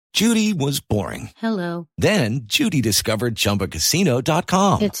Judy was boring. Hello. Then Judy discovered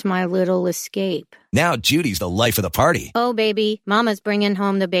ChumbaCasino.com. It's my little escape. Now Judy's the life of the party. Oh, baby, mama's bringing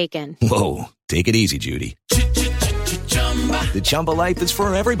home the bacon. Whoa, take it easy, Judy. The Chumba life is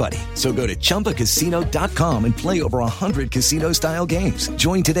for everybody. So go to ChumbaCasino.com and play over 100 casino-style games.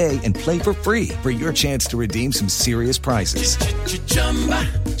 Join today and play for free for your chance to redeem some serious prizes.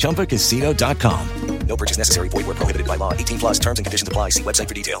 ChumbaCasino.com. No purchase necessary. Void where prohibited by law. 18 plus terms and conditions apply. See website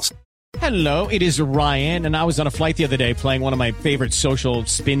for details. Hello, it is Ryan, and I was on a flight the other day playing one of my favorite social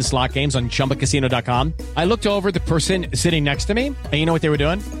spin slot games on ChumbaCasino.com. I looked over at the person sitting next to me, and you know what they were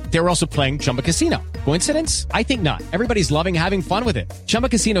doing? They were also playing Chumba Casino. Coincidence? I think not. Everybody's loving having fun with it. Chumba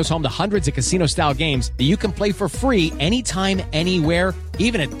Casino is home to hundreds of casino-style games that you can play for free anytime, anywhere,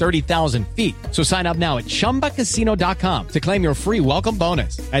 even at 30,000 feet. So sign up now at ChumbaCasino.com to claim your free welcome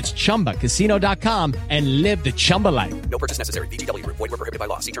bonus. That's ChumbaCasino.com and live the Chumba life. No purchase necessary. VGW. Void where prohibited by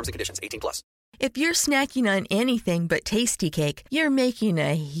law. See terms and conditions. 18 plus. If you're snacking on anything but tasty cake, you're making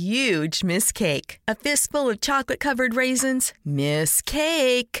a huge mistake. A fistful of chocolate-covered raisins? Miss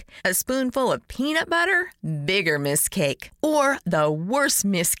cake. A spoonful of peanut butter? Bigger mistake. Or the worst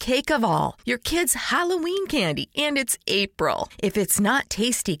mistake of all, your kid's Halloween candy, and it's April. If it's not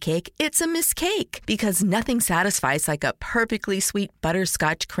tasty cake, it's a mistake, because nothing satisfies like a perfectly sweet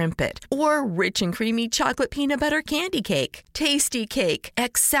butterscotch crimpet or rich and creamy chocolate peanut butter candy cake. Tasty cake,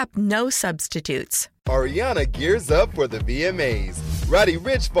 accept no substitutes. Ariana gears up for the VMAs. Roddy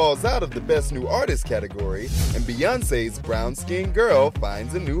Ricch falls out of the Best New Artist category, and Beyoncé's brown-skinned girl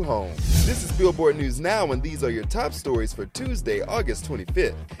finds a new home. This is Billboard News Now, and these are your top stories for Tuesday, August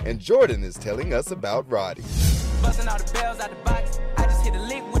 25th. And Jordan is telling us about Roddy. Busting all the bells out the box. I just hit a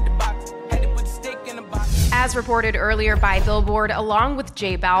lick with the box. Had to put the stick in the box. As reported earlier by Billboard, along with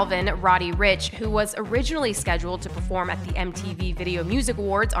J Balvin, Roddy Ricch, who was originally scheduled to perform at the MTV Video Music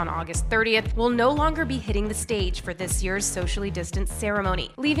Awards on August 30th, will no longer be hitting the stage for this year's socially distanced ceremony,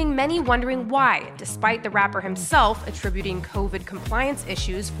 leaving many wondering why, despite the rapper himself attributing COVID compliance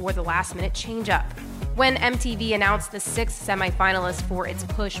issues for the last-minute change-up. When MTV announced the 6 semifinalists for its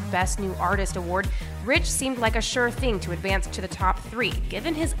Push Best New Artist Award, Ricch seemed like a sure thing to advance to the top 3,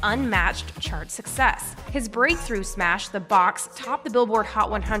 given his unmatched chart success. His breakthrough smash, The Box, topped the Billboard Hot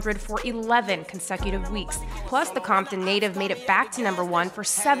 100 for 11 consecutive weeks. Plus, the Compton native made it back to number 1 for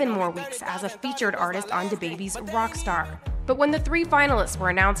 7 more weeks as a featured artist on DaBaby's Rockstar. But when the 3 finalists were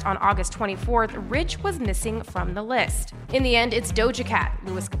announced on August 24th, Ricch was missing from the list. In the end, it's Doja Cat,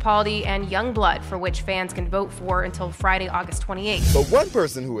 Louis Capaldi, and Youngblood, for which fans can vote for until Friday, August 28th. But one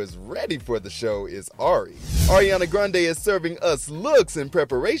person who is ready for the show is Ari. Ariana Grande is serving us looks in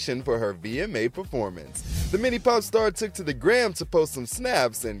preparation for her VMA performance. The mini pop star took to the gram to post some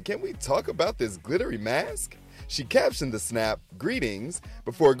snaps, and can we talk about this glittery mask? She captioned the snap, "Greetings,"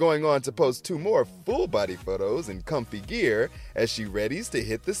 before going on to post 2 more full-body photos in comfy gear as she readies to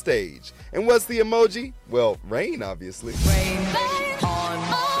hit the stage. And what's the emoji? Well, rain, obviously. Rain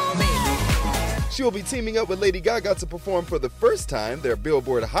on me. She will be teaming up with Lady Gaga to perform for the first time their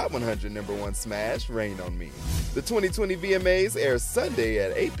Billboard Hot 100 #1 smash, Rain on Me. The 2020 VMAs air Sunday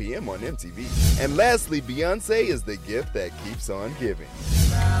at 8 p.m. on MTV. And lastly, Beyoncé is the gift that keeps on giving.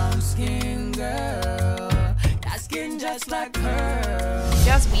 Brown skin girl. Skin just like her.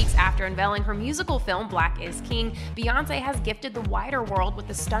 Just weeks after unveiling her musical film Black is King, Beyoncé has gifted the wider world with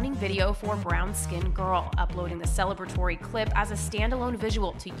a stunning video for Brown Skin Girl, uploading the celebratory clip as a standalone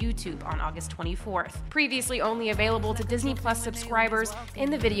visual to YouTube on August 24th. Previously only available to Disney Plus subscribers, in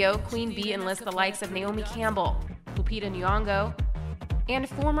the video, Queen Bee enlists the likes of Naomi Campbell, Lupita Nyong'o, and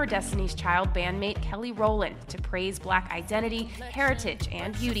former Destiny's Child bandmate Kelly Rowland to praise Black identity, heritage,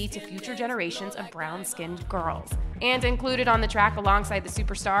 and beauty to future generations of brown-skinned girls. And included on the track alongside the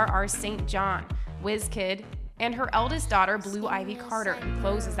superstar are St. John, WizKid, and her eldest daughter, Blue Ivy Carter, who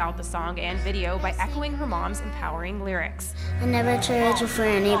closes out the song and video by echoing her mom's empowering lyrics. I never trade you for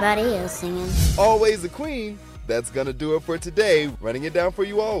anybody else singing. Always a queen. That's gonna do it for today. Running it down for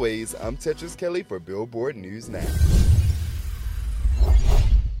you always, I'm Tetris Kelly for Billboard News Now.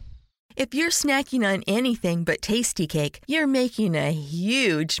 If you're snacking on anything but tasty cake, you're making a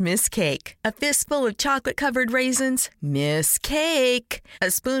huge mistake. A fistful of chocolate-covered raisins? Miss cake.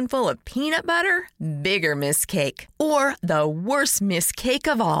 A spoonful of peanut butter? Bigger mistake. Or the worst mistake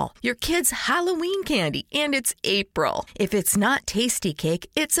of all, your kid's Halloween candy, and it's April. If it's not tasty cake,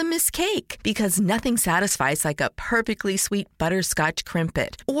 it's a mistake, because nothing satisfies like a perfectly sweet butterscotch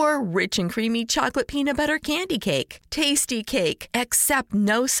crimpet or rich and creamy chocolate peanut butter candy cake. Tasty cake, accept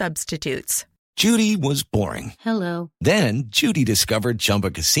no substitutes. Judy was boring. Hello. Then Judy discovered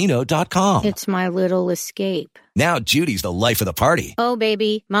ChumbaCasino.com. It's my little escape. Now Judy's the life of the party. Oh,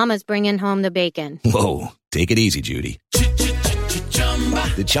 baby, mama's bringing home the bacon. Whoa, take it easy, Judy.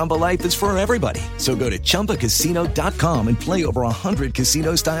 The Chumba life is for everybody. So go to ChumbaCasino.com and play over 100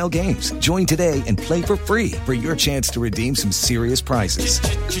 casino-style games. Join today and play for free for your chance to redeem some serious prizes.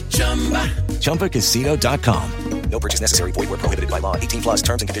 ChumbaCasino.com. No purchase necessary. Void where prohibited by law. 18 plus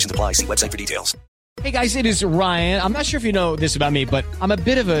terms and conditions apply. See website for details. Hey guys, it is Ryan. I'm not sure if you know this about me, but I'm a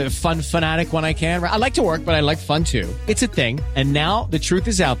bit of a fun fanatic when I can. I like to work, but I like fun too. It's a thing. And now the truth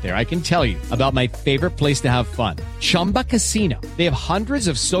is out there. I can tell you about my favorite place to have fun. Chumba Casino. They have hundreds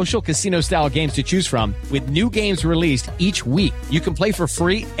of social casino style games to choose from with new games released each week. You can play for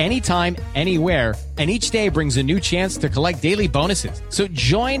free anytime, anywhere. And each day brings a new chance to collect daily bonuses. So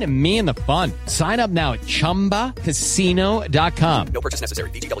join me in the fun. Sign up now at ChumbaCasino.com. No purchase necessary.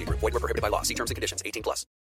 VGW. Void where prohibited by law. See terms and conditions. 18 plus.